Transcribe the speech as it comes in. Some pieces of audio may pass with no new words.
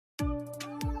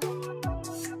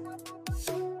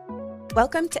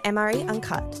Welcome to MRE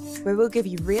Uncut, where we'll give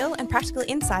you real and practical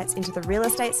insights into the real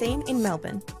estate scene in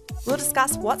Melbourne. We'll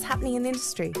discuss what's happening in the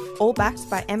industry, all backed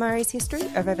by MRE's history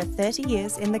of over 30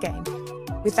 years in the game.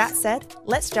 With that said,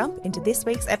 let's jump into this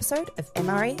week's episode of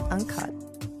MRE Uncut.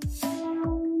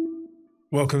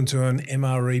 Welcome to an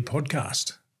MRE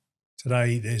podcast.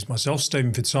 Today there's myself,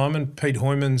 Stephen Fitzsimon, Pete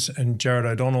Hoymans and Jared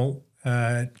O'Donnell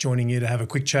joining you to have a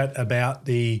quick chat about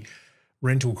the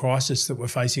rental crisis that we're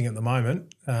facing at the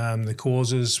moment, the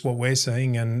causes, what we're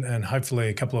seeing, and hopefully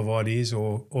a couple of ideas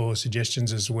or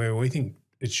suggestions as to where we think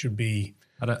it should be.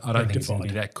 I don't think it's going to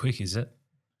be that quick, is it?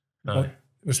 No. Well,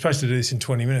 we're supposed to do this in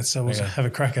 20 minutes, so we'll have a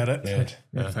crack at it.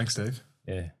 Yeah. Thanks, Steve.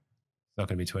 Yeah, it's not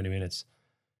going to be 20 minutes.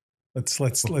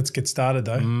 Let's get started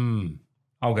though.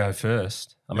 I'll go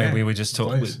first. I mean, we were just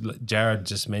talking. Jared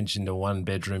just mentioned a one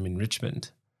bedroom in Richmond.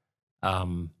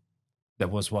 That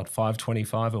was what,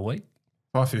 $525 a week.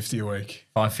 $550 a week.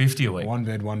 $550 a week. One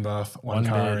bed, one bath, one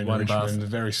car bed, in one Richmond. bath. A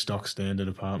very stock standard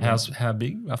apartment. How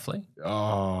big roughly?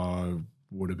 Oh,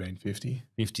 would have been 50.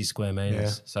 50 square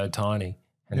metres. Yeah. So tiny.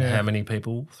 And how many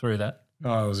people through that?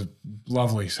 Oh, it was a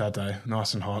lovely Saturday,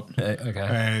 nice and hot. Okay.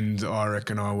 And I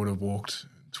reckon I would have walked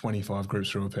 25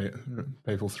 groups through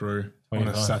people through 25. On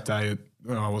a Saturday. It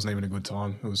wasn't even a good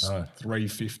time. It was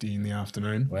 3:50 in the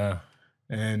afternoon. Wow.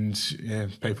 And yeah,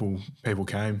 people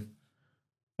came.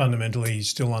 Fundamentally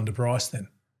still underpriced then.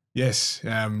 Yes,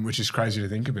 which is crazy to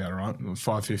think about, right?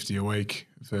 $550 a week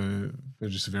for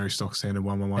just a very stock standard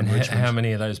 111 And Richmond. how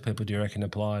many of those people do you reckon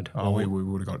applied? Oh, we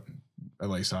would have got at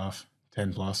least half,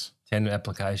 10 plus. 10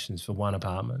 applications for one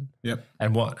apartment. Yep.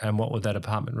 And what would that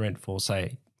apartment rent for,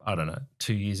 say, I don't know,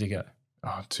 2 years ago?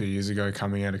 2 years ago,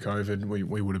 coming out of COVID, we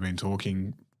would have been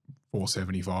talking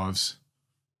 475s,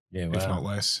 if not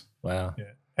less. Wow. Yeah.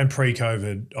 And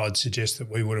pre-COVID, I'd suggest that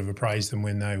we would have appraised them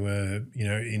when they were,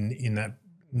 in that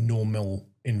normal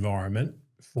environment,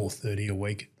 $430 a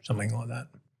week, something like that.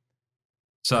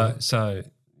 So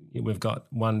we've got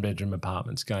one bedroom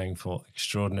apartments going for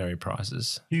extraordinary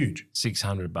prices. Huge.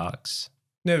 $600.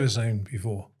 Never seen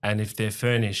before. And if they're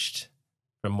furnished,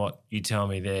 from what you tell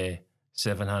me, they're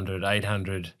 $700,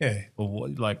 $800. Yeah. Well,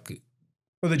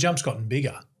 the jump's gotten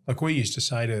bigger. Like we used to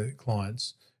say to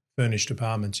clients, furnished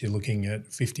apartments, you're looking at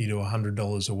 $50 to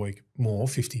 $100 a week more,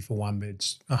 50 for one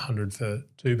beds, 100 for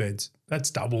two beds. That's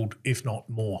doubled, if not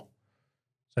more.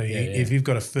 So if you've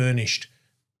got a furnished,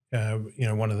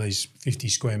 one of these 50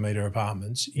 square metre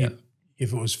apartments,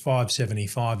 if it was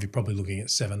 $575, you're probably looking at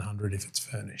 $700 if it's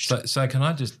furnished. So can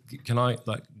I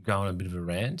go on a bit of a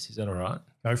rant? Is that all right?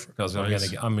 Go for it. Because you're not going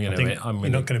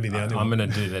to be the only one. I'm going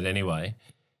to do that anyway.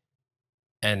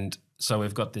 And so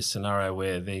we've got this scenario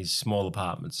where these small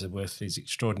apartments are worth these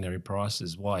extraordinary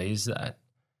prices. Why is that?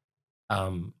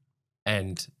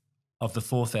 And of the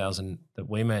 4,000 that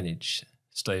we manage,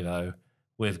 Steve-O,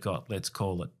 we've got, let's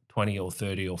call it 20 or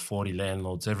 30 or 40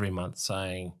 landlords every month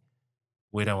saying,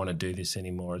 we don't want to do this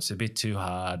anymore. It's a bit too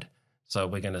hard, so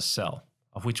we're going to sell,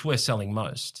 of which we're selling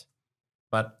most.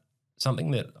 But something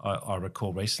that I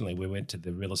recall recently, we went to the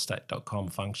realestate.com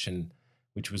function,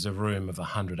 which was a room of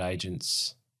 100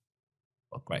 agents.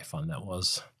 What great fun that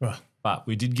was. Right. But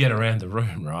we did get around the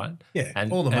room, right? Yeah,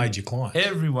 and all the major clients.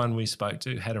 Everyone we spoke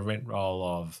to had a rent roll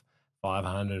of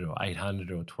 500 or 800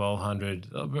 or 1,200.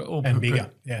 And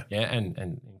bigger, yeah. Yeah, and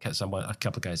in a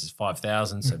couple of cases,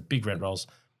 5,000, so big rent rolls.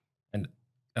 And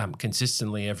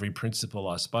consistently every principal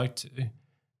I spoke to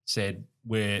said,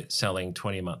 we're selling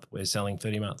 20 a month, we're selling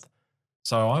 30 a month.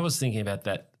 So I was thinking about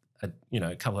that,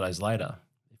 a couple of days later.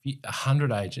 If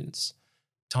 100 agents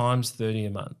times 30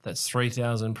 a month, that's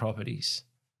 3,000 properties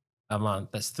a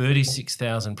month. That's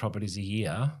 36,000 properties a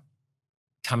year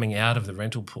coming out of the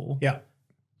rental pool. Yeah.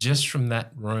 Just from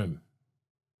that room.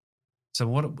 So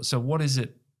what is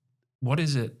it? What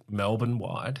is it Melbourne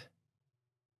wide?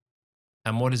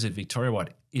 And what is it Victoria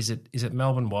wide? Is it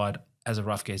Melbourne wide, as a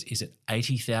rough guess, is it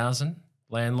 80,000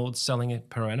 landlords selling it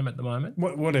per annum at the moment?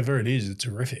 Whatever it is, it's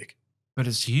horrific. But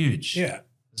it's huge. Yeah.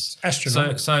 It's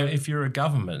astronomical. So if you're a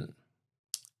government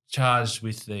charged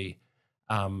with the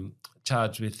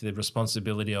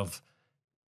responsibility of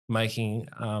making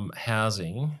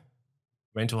housing,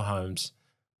 rental homes,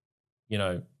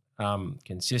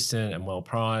 consistent and well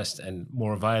priced and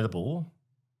more available,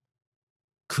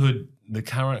 could the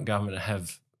current government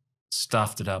have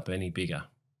stuffed it up any bigger?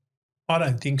 I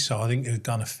don't think so. I think they've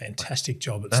done a fantastic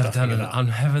job at stuffing it up.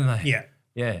 Haven't they? Yeah.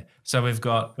 Yeah. So we've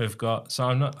got. So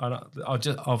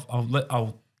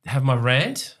I'll have my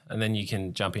rant and then you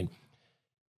can jump in.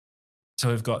 So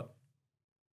we've got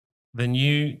the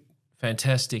new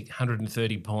fantastic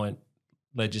 130-point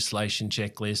legislation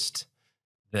checklist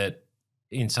that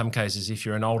in some cases, if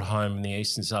you're an old home in the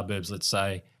eastern suburbs, let's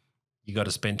say, you got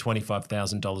to spend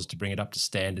 $25,000 to bring it up to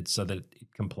standard so that it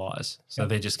complies. So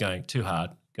they're just going too hard,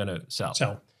 going to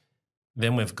sell.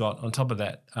 Then we've got on top of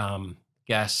that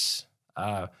gas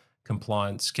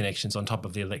compliance connections on top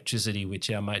of the electricity, which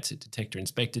our mates at Detector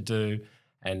Inspector do,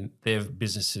 and their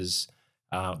businesses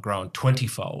grown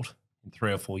 20-fold in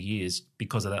 3 or 4 years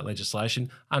because of that legislation.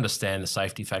 I understand the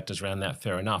safety factors around that,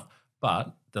 fair enough,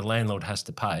 but the landlord has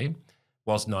to pay.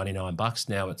 Was $99,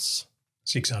 now it's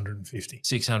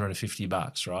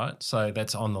 $650, right? So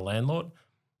that's on the landlord,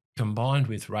 combined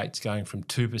with rates going from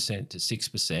 2% to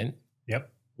 6%.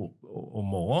 Yep. Or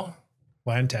more.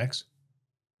 Land tax.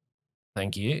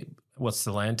 Thank you. What's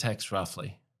the land tax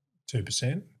roughly?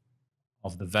 2%.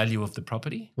 Of the value of the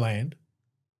property? Land.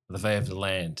 The value of the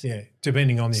land. Yeah,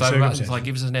 depending on the circumstances. So like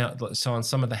gives us now, so on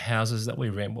some of the houses that we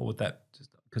rent, what would that,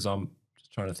 because I'm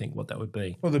just trying to think what that would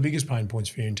be. Well, the biggest pain points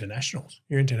for your internationals.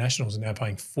 Your internationals are now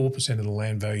paying 4% of the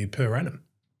land value per annum.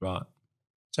 Right.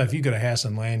 So if you've got a house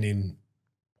and land in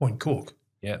Point Cook,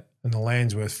 and the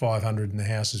land's worth 500 and the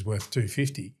house is worth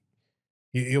 250,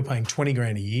 you're paying 20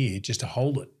 grand a year just to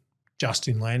hold it, just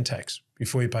in land tax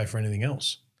before you pay for anything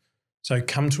else. So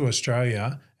come to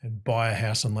Australia and buy a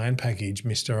house and land package,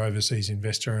 Mr. Overseas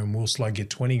Investor, and we'll slug you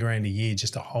 20 grand a year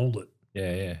just to hold it.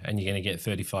 Yeah. And you're going to get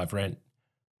 35 rent.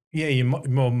 Yeah, you might,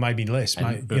 well, maybe less,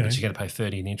 mate. But you're going to pay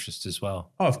 30 in interest as well.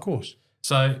 Oh, of course.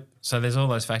 So there's all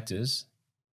those factors.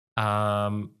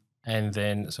 And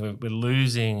then, so we're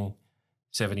losing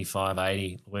 75,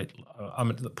 80. I'm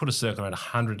going to put a circle around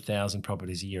 100,000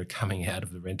 properties a year coming out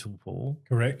of the rental pool.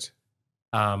 Correct.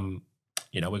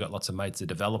 We've got lots of mates, the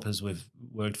developers we've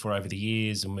worked for over the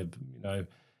years, and we've,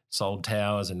 sold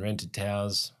towers and rented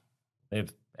towers. They're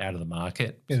out of the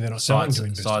market. Yeah, they're not selling to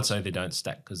investors. Sites say they don't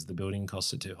stack because the building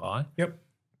costs are too high. Yep.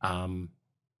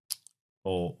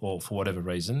 Or for whatever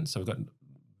reason. So we've got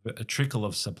a trickle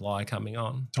of supply coming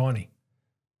on. Tiny.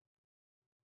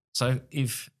 So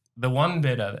if the one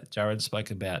better that Jared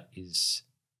spoke about it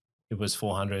was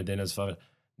 400, then it was 500,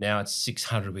 now it's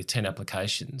 600 with 10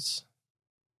 applications.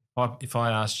 If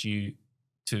I asked you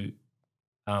to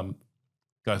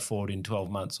go forward in 12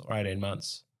 months or 18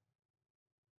 months,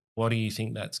 what do you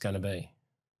think that's going to be?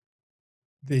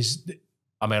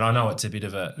 I know it's a bit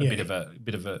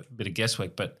of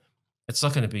guesswork, but it's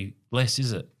not going to be less,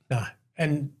 is it? No.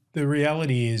 And the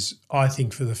reality is, I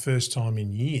think for the first time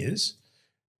in years,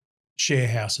 share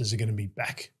houses are going to be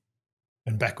back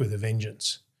with a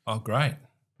vengeance. Oh, great.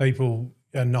 People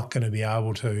are not going to be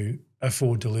able to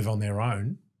afford to live on their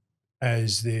own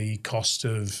as the cost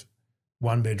of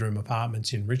one-bedroom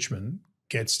apartments in Richmond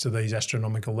gets to these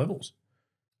astronomical levels.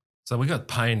 So we've got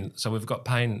pain.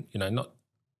 Not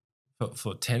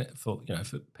for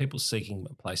people seeking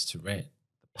a place to rent.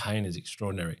 The pain is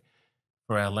extraordinary.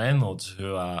 For our landlords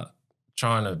who are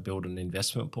trying to build an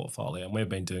investment portfolio, and we've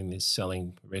been doing this,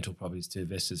 selling rental properties to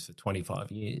investors for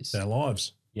 25 years. Their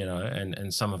lives.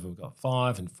 And some of them have got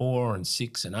 5 and 4 and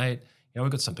 6 and 8. We've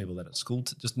got some people that are at school,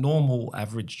 just normal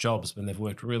average jobs, when they've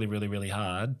worked really, really, really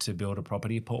hard to build a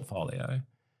property portfolio.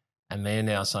 And they're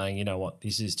now saying, you know what,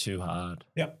 this is too hard.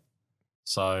 Yep.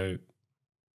 So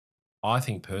I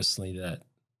think personally that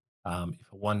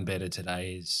if a one bedder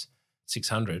today is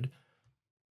 600,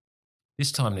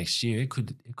 this time next year it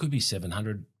could be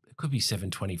 700, it could be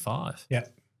 725. Yeah.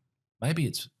 Maybe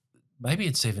it's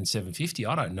even 750.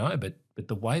 I don't know, but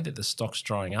the way that the stock's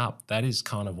drying up, that is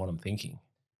kind of what I'm thinking.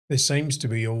 There seems to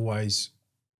be always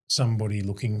somebody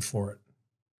looking for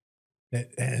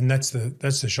it, and that's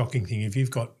the shocking thing. If you've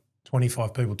got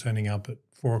 25 people turning up at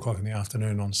 4 o'clock in the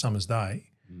afternoon on a summer's day,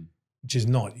 which is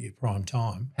not your prime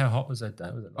time. How hot was that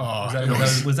day?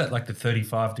 Was that like the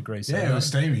 35 degrees? Yeah, it was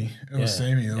steamy. It was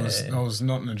steamy. I was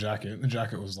not in a jacket. The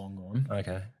jacket was long gone.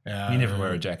 Okay. You never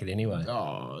wear a jacket anyway.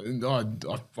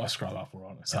 I scrub up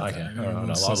all right. Okay. All right.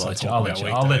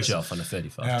 I'll let you off on a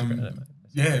 35 degree.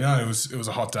 Yeah, no, it was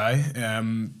a hot day,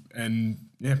 and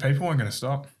yeah, people weren't going to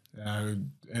stop.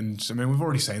 And we've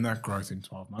already seen that growth in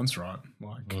 12 months, right?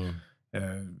 Like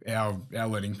our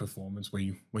letting performance,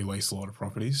 we lease a lot of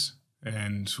properties,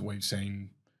 and we've seen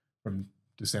from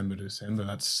December to December,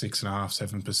 that's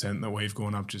 6.5%, 7% that we've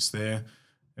gone up just there,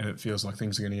 and it feels like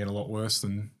things are going to get a lot worse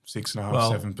than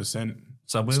 6.5%, 7%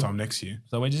 this time next year.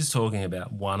 So we're just talking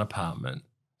about one apartment.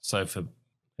 So for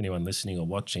anyone listening or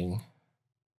watching,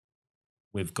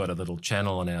 we've got a little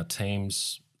channel on our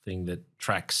Teams thing that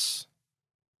tracks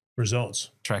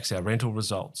our rental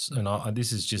results. And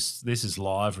this is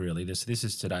live really. This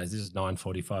is today's. This is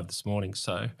 9:45 this morning.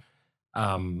 So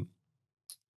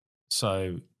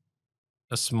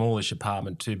a smallish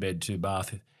apartment, 2 bed, 2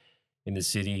 bath. in the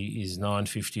city is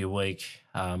 $950 a week.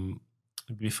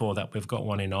 Before that, we've got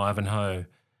one in Ivanhoe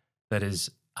that is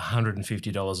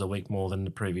 $150 a week more than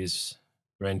the previous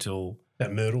rental.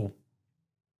 That Myrtle.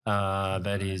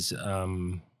 That is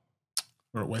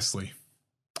We're at Wesley.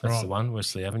 that's Right. the one,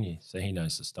 Wesley Avenue. So he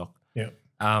knows the stock. Yeah.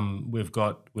 We've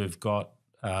got Flinders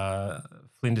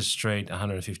Street,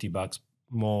 $150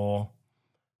 more.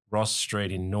 Ross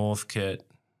Street in Northcote.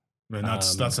 I mean,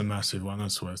 that's a massive one.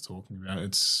 That's worth talking about.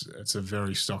 It's a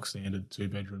very stock standard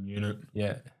 2-bedroom unit.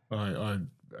 Yeah. An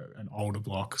older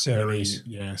block, 70s.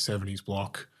 70s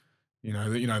block. You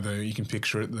can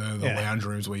picture it, the Yeah. lounge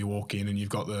rooms where you walk in and you've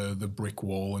got the brick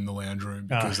wall in the lounge room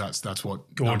because that's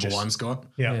what gorgeous. number one's got.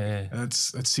 Yeah. And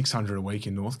that's $600 a week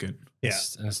in Northcote. Yeah.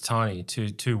 And it's tiny,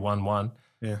 211.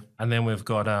 Yeah. And then we've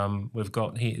got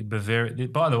here Bavaria.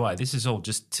 By the way, this is all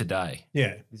just today.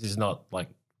 Yeah. This is not like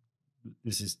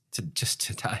this is just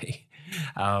today.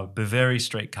 Bavaria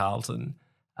Street, Carlton.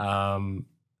 I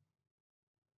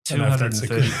don't know if that's a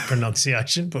good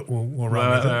pronunciation, but we'll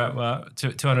run with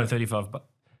it. 235 bucks.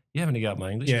 You having to go up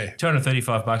my English? Yeah.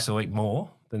 $235 a week more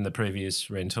than the previous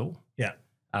rental. Yeah.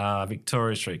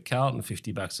 Victoria Street, Carlton,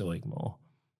 $50 a week more.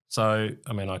 So,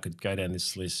 I mean, I could go down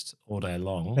this list all day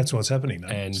long. That's what's happening, though.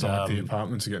 And It's not like the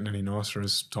apartments are getting any nicer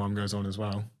as time goes on as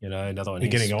well. Another one. They're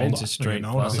here, getting Spencer older. Street, They're getting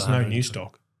older. plus There's no 100. new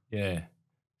stock. Yeah.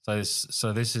 So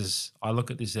this is. I look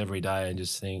at this every day and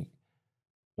just think,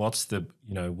 what's the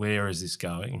where is this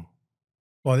going?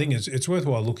 Well, I think it's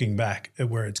worthwhile looking back at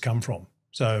where it's come from.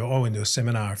 So I went to a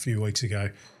seminar a few weeks ago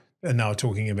and they were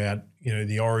talking about,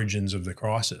 the origins of the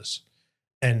crisis.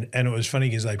 And it was funny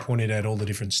because they pointed out all the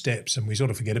different steps and we sort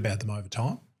of forget about them over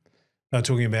time. They were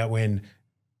talking about when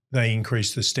they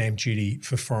increased the stamp duty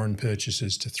for foreign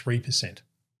purchases to 3%.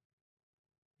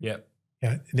 Yep.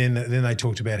 Yeah. Then they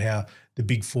talked about how the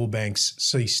big four banks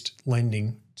ceased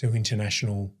lending to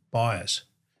international buyers.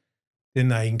 Then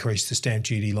they increased the stamp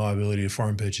duty liability of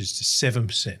foreign purchase to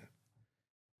 7%.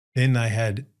 Then they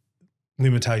had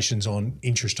limitations on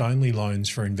interest-only loans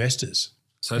for investors.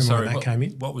 So Remember sorry, when that came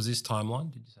in? what was this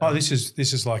timeline? Did you say? Oh, this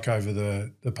is like over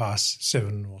the past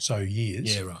 7 or so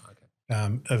years. Yeah, right.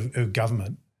 Okay. Of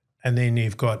government. And then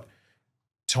you've got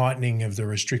tightening of the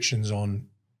restrictions on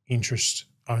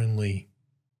interest-only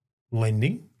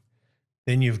lending.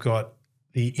 Then you've got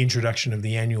the introduction of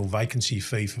the annual vacancy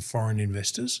fee for foreign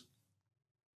investors.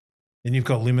 Then you've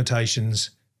got limitations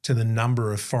to the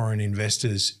number of foreign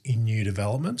investors in new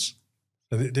developments.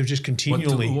 So they've just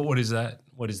continually. What is that?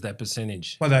 What is that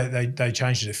percentage? Well, they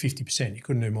changed it to 50%. You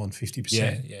couldn't do more than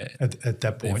 50%. Yeah. At that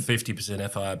The point.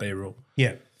 50% FIRB rule.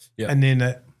 Yeah. Yeah. And then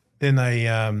they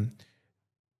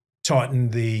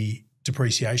tightened the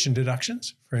depreciation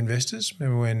deductions for investors.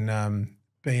 Remember when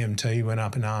BMT went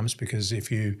up in arms because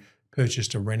if you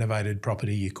purchased a renovated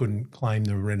property, you couldn't claim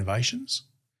the renovations.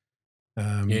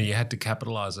 You had to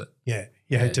capitalise it. Yeah,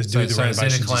 you had to do the so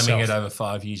renovations instead of claiming yourself. it over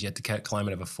 5 years, you had to claim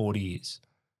it over 40 years.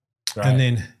 Great. And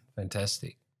then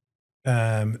Fantastic.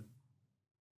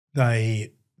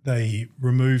 they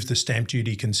removed the stamp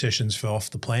duty concessions for off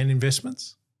the plan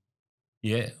investments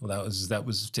Yeah, well, that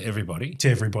was to everybody. to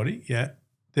everybody. Yeah.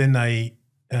 Then they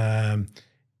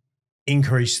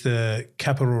increased the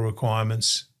capital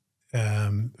requirements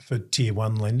for tier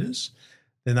 1 lenders.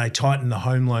 Then they tightened the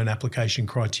home loan application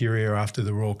criteria after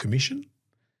the Royal Commission.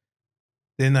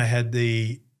 Then they had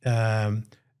the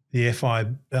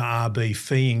FIRB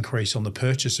fee increase on the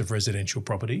purchase of residential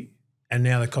property, and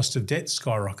now the cost of debt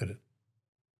skyrocketed.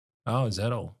 Oh, is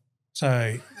that all?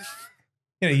 So,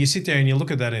 you sit there and you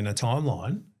look at that in a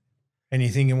timeline, and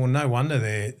you're thinking, well, no wonder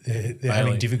they're having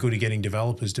Failing. difficulty getting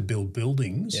developers to build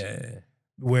buildings, Yeah.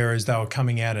 whereas they were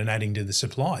coming out and adding to the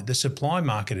supply. The supply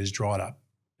market has dried up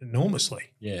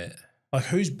enormously. Yeah. Like,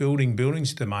 who's building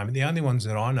buildings at the moment? The only ones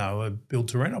that I know are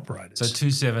build-to-rent operators. So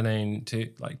 217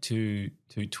 to like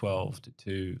 212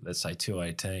 to let's say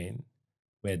 218,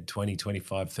 we had 20,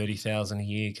 25, 30,000 a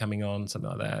year coming on, something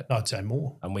like that. I'd say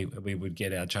more. And we would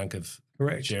get our chunk of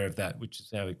Correct. share of that, which is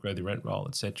how we grow the rent roll,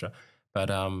 etc. But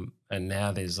and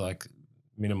now there's like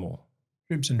minimal,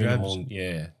 Dribs and drabs.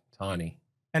 yeah, tiny.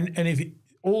 And if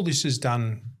all this is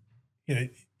done,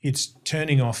 it's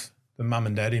turning off the mum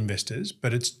and dad investors,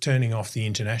 but it's turning off the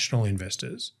international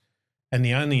investors. And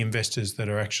the only investors that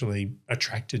are actually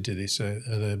attracted to this are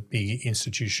the big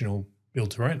institutional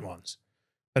build-to-rent ones.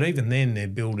 But even then, they're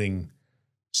building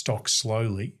stock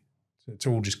slowly. So it's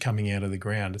all just coming out of the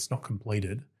ground. It's not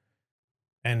completed.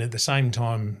 And at the same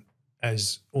time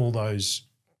as all those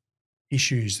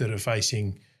issues that are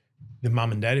facing the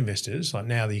mum and dad investors, like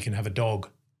now that you can have a dog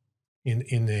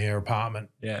in their apartment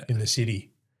Yeah. in the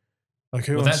city, Like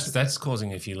who Well, wants that's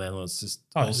causing a few landlords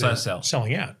to oh, also they're sell.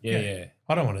 selling out? Yeah.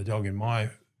 I don't want a dog in my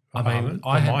I mean, apartment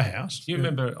or my house. Do you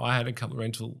remember I had a couple of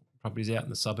rental properties out in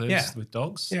the suburbs with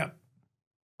dogs? Yeah,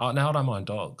 Now I don't mind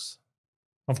dogs.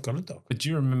 I've got a dog. But do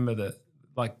you remember the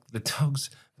dogs,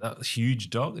 that huge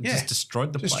dog, it just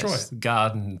destroyed the place. The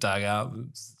garden dug up,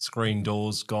 screen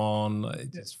doors gone,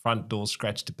 its front door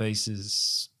scratched to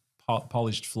pieces,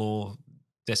 polished floor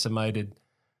decimated.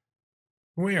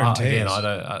 We are again,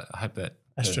 I hope that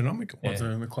astronomical. Like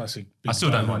the classic big I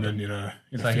still don't mind Doberman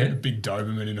in a big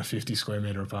Doberman in a 50 square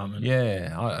metre apartment.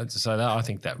 Yeah, I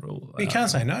think that rule. You can't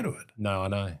say no to it. No, I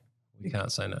know. We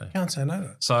can't say no. Can't say no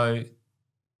to it.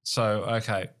 So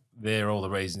okay, they're all the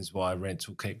reasons why rents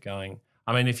will keep going.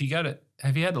 I mean, have you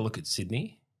had a look at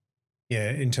Sydney?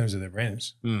 Yeah, in terms of the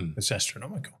rents, it's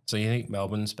astronomical. So you think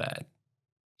Melbourne's bad?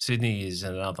 Sydney is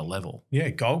at another level. Yeah,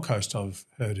 Gold Coast I've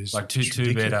heard is like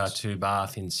two bedder, 2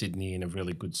 bath in Sydney in a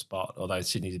really good spot. Although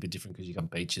Sydney's a bit different because you've got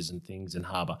beaches and things and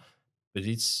harbour. But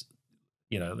it's,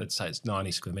 let's say it's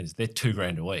 90 square metres. They're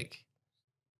 $2,000 a week.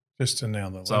 Just to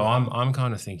now the So I'm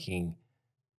kind of thinking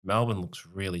Melbourne looks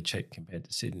really cheap compared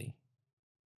to Sydney.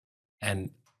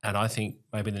 And I think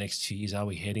maybe the next 2 years, are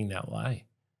we heading that way?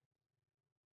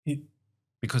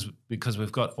 Because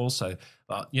we've got also,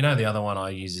 the other one I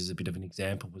use as a bit of an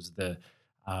example was the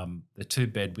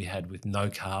 2-bed we had with no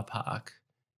car park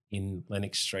in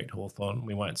Lennox Street, Hawthorn.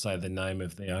 We won't say the name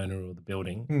of the owner or the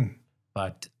building,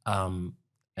 but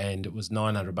and it was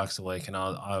 $900 a week, and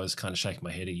I was kind of shaking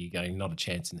my head at you, going, not a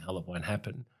chance in hell it won't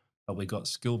happen. But we got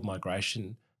skilled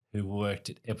migration who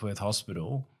worked at Epworth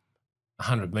Hospital,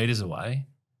 100 metres away,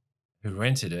 who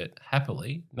rented it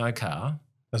happily, no car.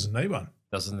 Doesn't need one.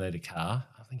 Doesn't need a car.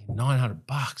 I'm thinking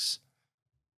 $900.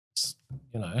 It's,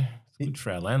 it's good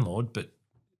for our landlord, but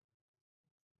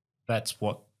that's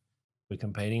what we're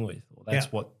competing with, or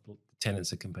that's what the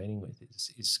tenants are competing with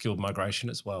is skilled migration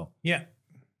as well. Yeah.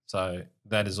 So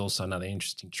that is also another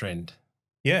interesting trend.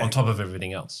 Yeah. On top of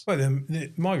everything else. Well,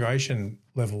 the migration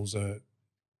levels are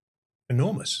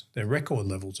enormous. They're record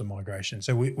levels of migration.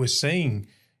 So we're seeing,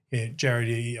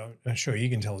 Jared, I'm sure you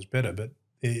can tell us better, but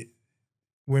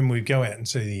when we go out and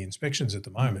see the inspections at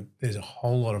the moment, there's a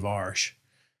whole lot of Irish.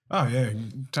 Oh, yeah.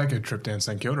 Take a trip down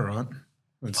St Kilda, right?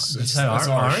 It's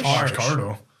Irish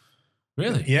corridor.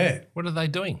 Really? Yeah. What are they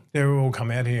doing? They're all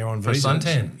come out here on visas. For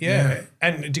suntan. Yeah.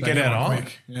 And to get out on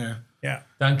quick. Yeah. Yeah.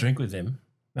 Don't drink with them.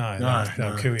 No.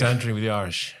 No. Kill you. Don't drink with the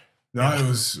Irish. No, it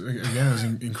was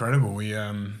incredible. We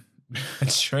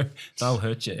It's true. They'll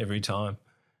hurt you every time.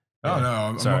 Oh no,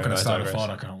 I'm not going to start a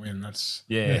fight. I can't win. That's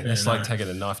it's like taking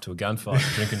a knife to a gunfight,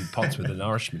 drinking pots with an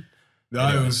Irishman. No,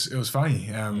 anyway. It was funny.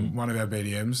 One of our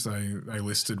BDMs, they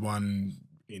listed one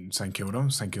in St Kilda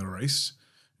East,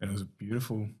 and it was a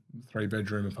beautiful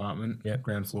 3-bedroom apartment,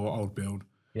 ground floor, old build.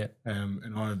 Yeah.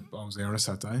 And I was there on a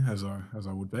Saturday, as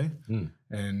I would be.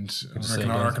 And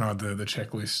I reckon I had the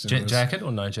checklist. Jacket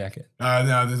or no jacket? No,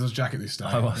 there was a jacket this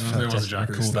day. There was a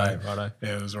jacket this day. Righto.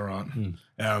 Yeah, it was all right.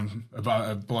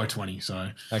 Below 20, so.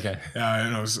 Okay.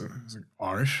 And I was like,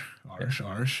 Irish.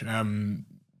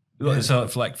 So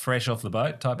it's like fresh off the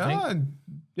boat type thing?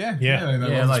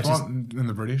 Yeah. Like just in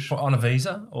the British. On a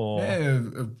visa? Or? Yeah,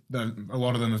 a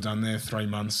lot of them have done their 3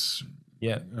 months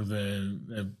of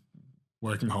their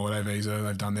working holiday visa.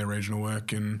 They've done their regional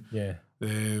work, and they're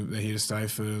here to stay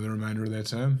for the remainder of their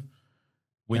term.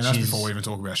 And that's before we even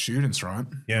talk about students, right?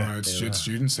 Yeah, it's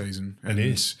student season. It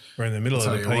is. We're in the middle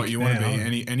of the peak. You want to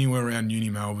be anywhere around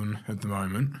Uni Melbourne at the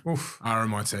moment. Oof.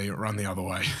 RMIT run the other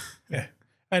way. Yeah,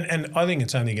 and I think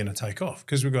it's only going to take off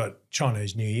because we've got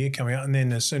Chinese New Year coming out, and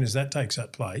then as soon as that takes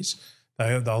that place,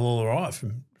 they'll all arrive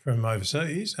from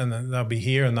overseas, and then they'll be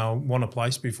here and they'll want a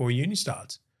place before uni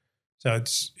starts. So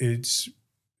it's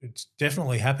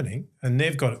definitely happening, and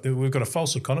we've got a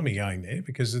false economy going there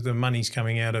because the money's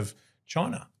coming out of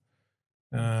China.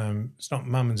 It's not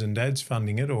mums and dads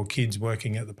funding it, or kids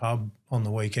working at the pub on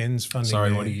the weekends funding.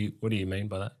 Sorry, what do you mean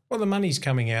by that? Well, the money's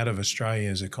coming out of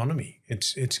Australia's economy.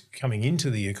 It's coming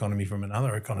into the economy from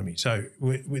another economy. So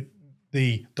with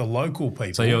the local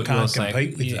people can't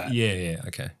compete with that. Yeah.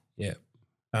 Okay. Yeah.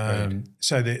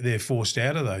 So they're forced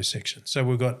out of those sections.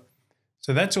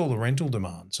 So that's all the rental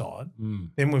demand side.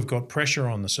 Then we've got pressure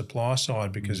on the supply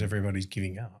side because everybody's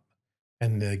giving up,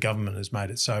 and the government has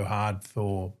made it so hard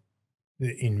for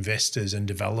the investors and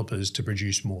developers to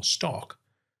produce more stock.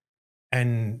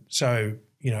 And so,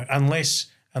 unless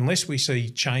we see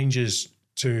changes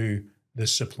to the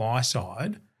supply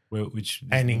side, which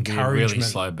and encouragement, really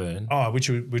slow burn, which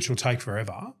will take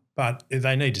forever, but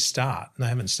they need to start, and they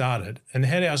haven't started. And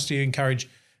how else do you encourage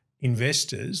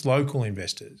investors, local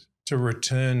investors, to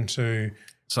return to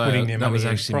So putting their that money was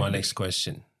in actually my property. next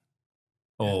question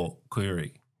or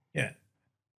query. Yeah.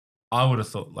 I would have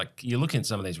thought, like, you're looking at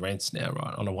some of these rents now,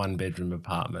 right, on a 1-bedroom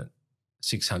apartment,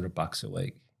 $600 a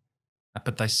week.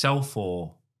 But they sell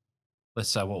for, let's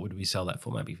say, what would we sell that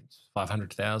for? Maybe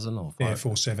 500,000 or Yeah,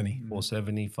 470.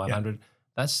 470, 500.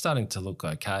 That's starting to look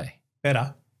okay,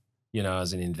 Better. you know,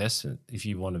 as an investment. If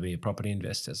you want to be a property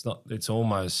investor, it's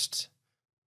almost,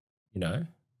 you know,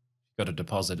 you've got a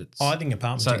deposit. I think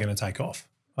apartments are going to take off.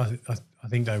 I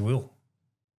think they will.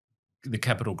 The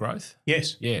capital growth?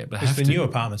 Yes. Yeah, but because the new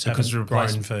apartments haven't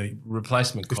grown for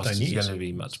replacement cost 15 is years. going to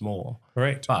be much more.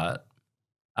 Correct. But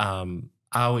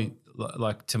are we,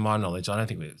 like, to my knowledge, I don't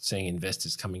think we're seeing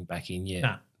investors coming back in yet.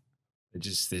 No.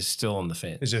 They're still on the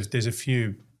fence. There's a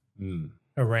few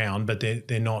around, but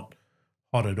they're not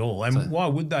hot at all. And why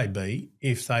would they be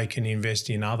if they can invest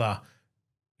in other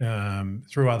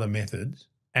through other methods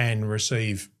and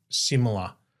receive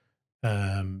similar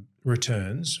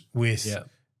returns with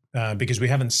because we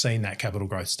haven't seen that capital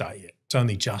growth start yet. It's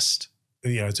only just,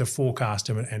 it's a forecast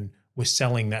and we're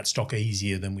selling that stock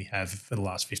easier than we have for the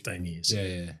last 15 years.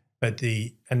 Yeah. But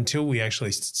until we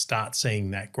actually start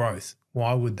seeing that growth,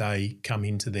 why would they come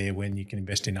into there when you can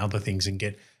invest in other things and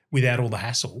get, without all the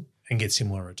hassle, and get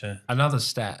similar return? Another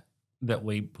stat that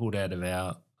we pulled out of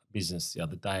our business the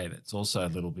other day that's also a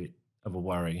little bit of a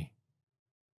worry,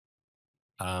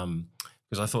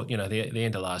 because I thought, the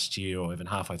end of last year or even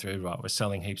halfway through, right, we're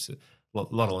selling heaps of,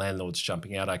 a lot of landlords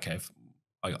jumping out. Okay,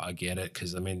 I get it,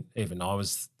 because, even I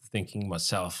was thinking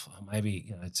myself,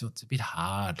 maybe, it's a bit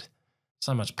hard,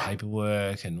 so much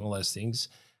paperwork and all those things.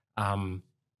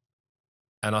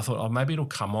 And I thought, maybe it'll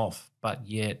come off. But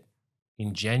yet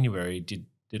in January, did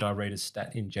I read a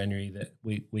stat in January that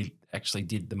we actually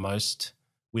did the most,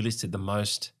 we listed the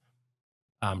most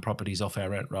properties off our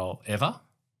rent roll ever?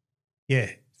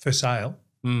 Yeah, for sale.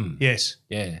 Yes.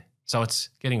 Yeah. So it's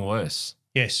getting worse.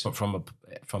 Yes. But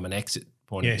from an exit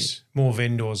point of view. Yes, more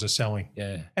vendors are selling.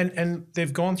 Yeah. And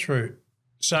they've gone through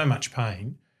so much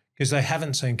pain because they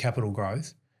haven't seen capital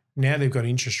growth. Now they've got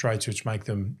interest rates which make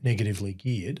them negatively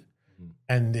geared,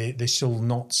 and they're still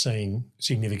not seeing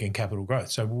significant capital growth.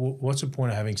 So what's the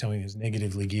point of having something that's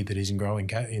negatively geared that isn't growing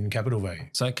in capital value?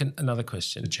 So another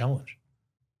question. It's a challenge.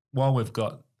 While we've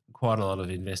got quite a lot of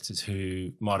investors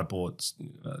who might have bought,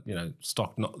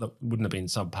 stock that wouldn't have been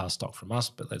subpar stock from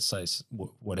us, but let's say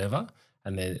whatever,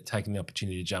 and they're taking the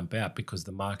opportunity to jump out because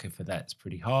the market for that's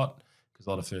pretty hot, because a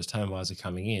lot of first home buyers are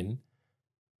coming in.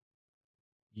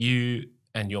 You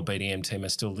and your BDM team are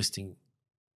still listing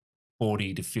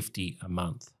 40 to 50 a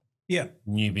month. Yeah.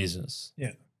 New business.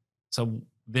 Yeah. So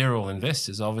they're all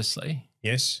investors, obviously.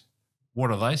 Yes.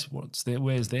 What are they?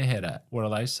 Where's their head at? What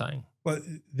are they saying? Well,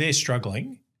 they're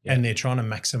struggling and they're trying to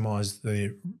maximise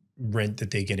the rent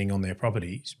that they're getting on their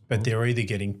properties, but they're either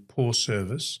getting poor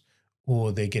service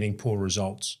or they're getting poor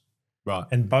results. Right.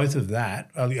 And both of that,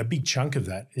 a big chunk of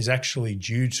that, is actually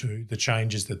due to the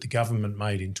changes that the government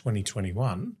made in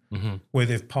 2021, where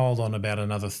they've piled on about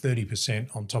another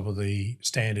 30% on top of the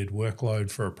standard workload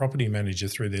for a property manager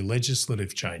through their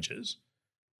legislative changes,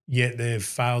 yet they've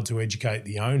failed to educate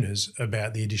the owners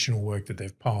about the additional work that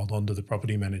they've piled onto the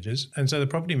property managers. And so the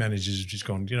property managers have just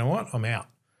gone, you know what, I'm out.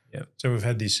 Yep. So we've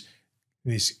had this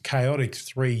chaotic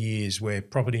 3 years where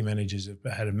property managers have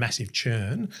had a massive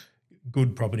churn.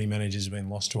 Good property managers have been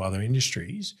lost to other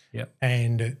industries,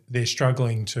 and they're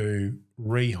struggling to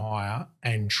rehire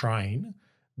and train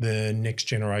the next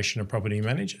generation of property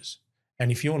managers.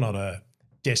 And if you're not a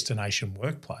destination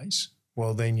workplace,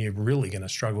 well, then you're really going to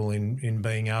struggle in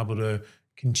being able to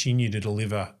continue to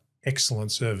deliver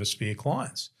excellent service for your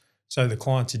clients. So the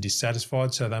clients are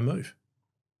dissatisfied, so they move.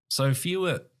 So if you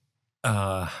were,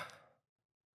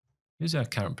 who's our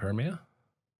current Premier?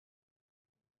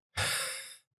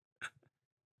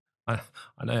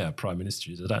 I know our Prime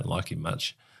Minister is. I don't like him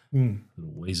much. Little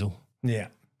weasel. Yeah.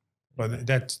 Well,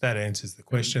 that answers the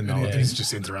question, though. It's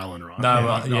Jacinta Allen, right? No,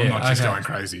 I'm not just going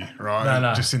crazy, right?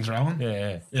 No. Jacinta Allen?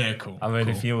 Yeah, cool. I mean,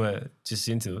 cool. if you were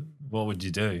Jacinta, what would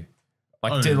you do?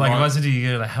 Like, right. wasn't he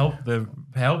going to help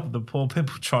the poor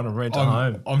people trying to rent a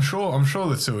home? I'm sure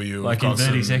the two of you, like in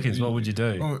 30 seconds, what would you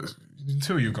do? Well, the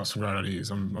two of you have got some great ideas,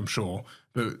 I'm sure.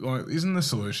 But isn't the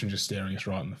solution just staring us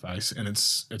right in the face? And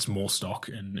it's more stock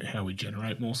and how we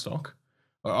generate more stock.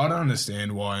 I don't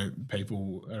understand why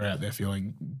people are out there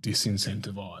feeling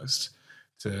disincentivized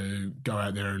to go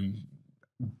out there and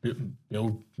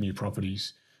build new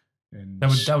properties. And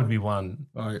that would be one.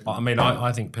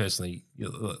 I think personally,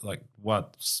 like,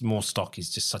 what more stock is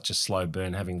just such a slow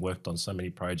burn. Having worked on so many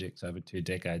projects over 2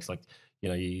 decades, like,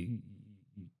 you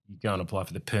you go and apply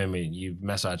for the permit, you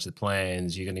massage the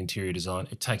plans, you get interior design.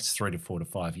 It takes 3 to 4 to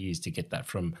 5 years to get that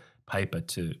from paper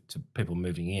to people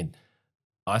moving in.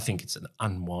 I think it's an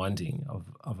unwinding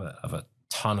of a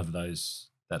ton of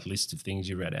that list of things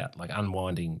you read out, like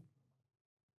unwinding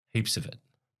heaps of it,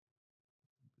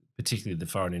 particularly the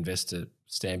foreign investor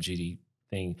stamp duty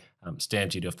thing,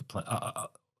 stamp duty off the plan.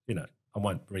 You know, I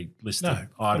won't re-list the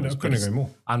items, couldn't agree more.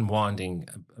 Unwinding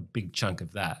a big chunk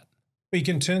of that. But you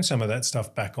can turn some of that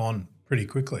stuff back on pretty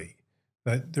quickly.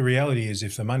 But the reality is,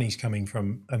 if the money's coming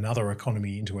from another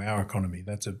economy into our economy,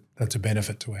 that's a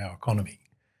benefit to our economy.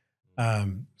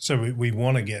 So we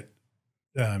want to get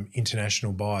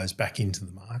international buyers back into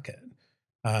the market.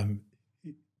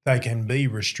 They can be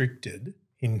restricted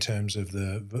in terms of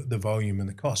the volume and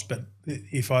the cost. But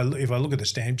if I look at the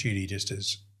stamp duty just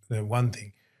as the one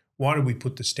thing, why do we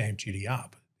put the stamp duty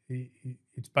up?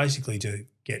 It's basically to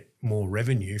get more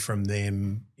revenue from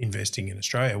them investing in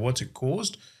Australia. What's it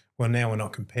caused? Well, now we're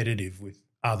not competitive with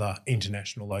other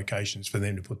international locations for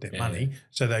them to put their money.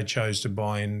 So they chose to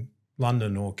buy in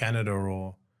London or Canada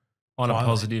or on Thailand. A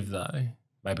positive though,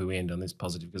 maybe we end on this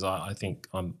positive, because I think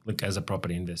look, as a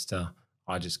property investor,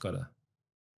 I just got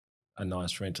a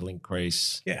nice rental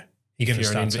increase. Yeah, you're going to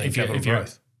start seeing capital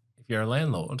growth. If you're a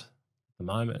landlord at the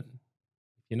moment,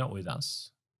 if you're not with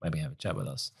us, maybe have a chat with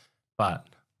us. But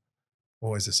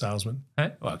always a salesman.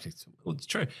 Hey? Well, it's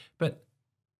true. But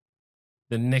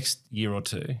the next year or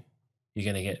two,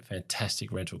 you're going to get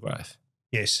fantastic rental growth.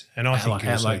 Yes, and I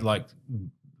think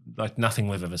like nothing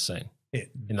we've ever seen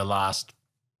in the last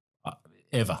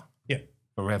forever.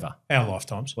 Our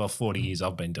lifetimes. Well, 40 years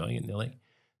I've been doing it nearly.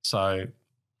 So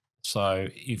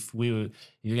if you're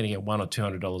going to get $100 or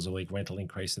 $200 a week rental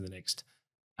increase in the next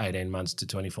 18 months to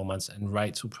 24 months, and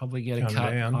rates will probably get a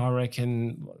cut. Down. I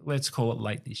reckon, let's call it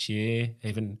late this year,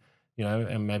 even,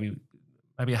 and maybe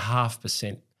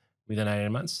 0.5% within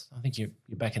 18 months. I think you're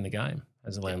back in the game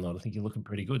as a landlord. I think you're looking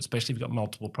pretty good, especially if you've got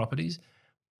multiple properties.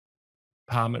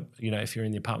 Apartment, if you're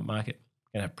in the apartment market,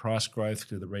 you're going to have price growth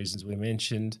for the reasons we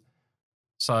mentioned.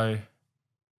 So,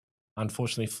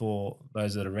 unfortunately for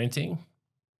those that are renting,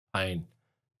 pain.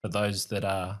 For those that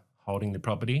are holding the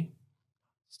property,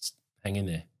 hang in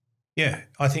there. Yeah,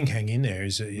 I think hang in there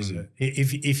is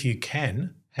if you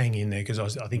can hang in there, because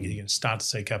I think you're going to start to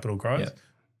see capital growth,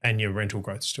 and your rental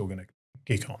growth is still going to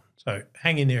kick on. So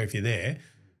hang in there if you're there.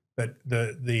 But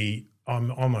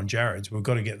I'm on Jared's. We've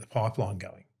got to get the pipeline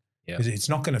going, because it's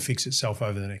not going to fix itself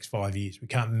over the next 5 years. We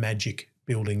can't magic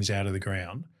buildings out of the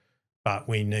ground, but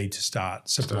we need to start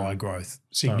supply growth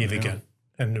significant,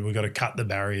 and we've got to cut the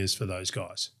barriers for those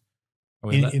guys. Are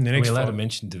we allowed to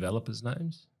mention developers'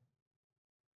 names?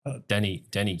 Danny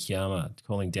Kiyama,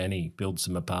 calling Danny, build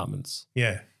some apartments.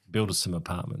 Yeah. Build us some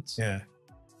apartments. Yeah.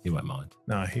 He won't mind.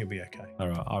 No, he'll be okay. All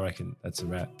right. I reckon that's a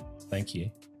wrap. Thank you.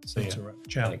 See you. That's a wrap.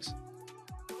 Ciao. Thanks.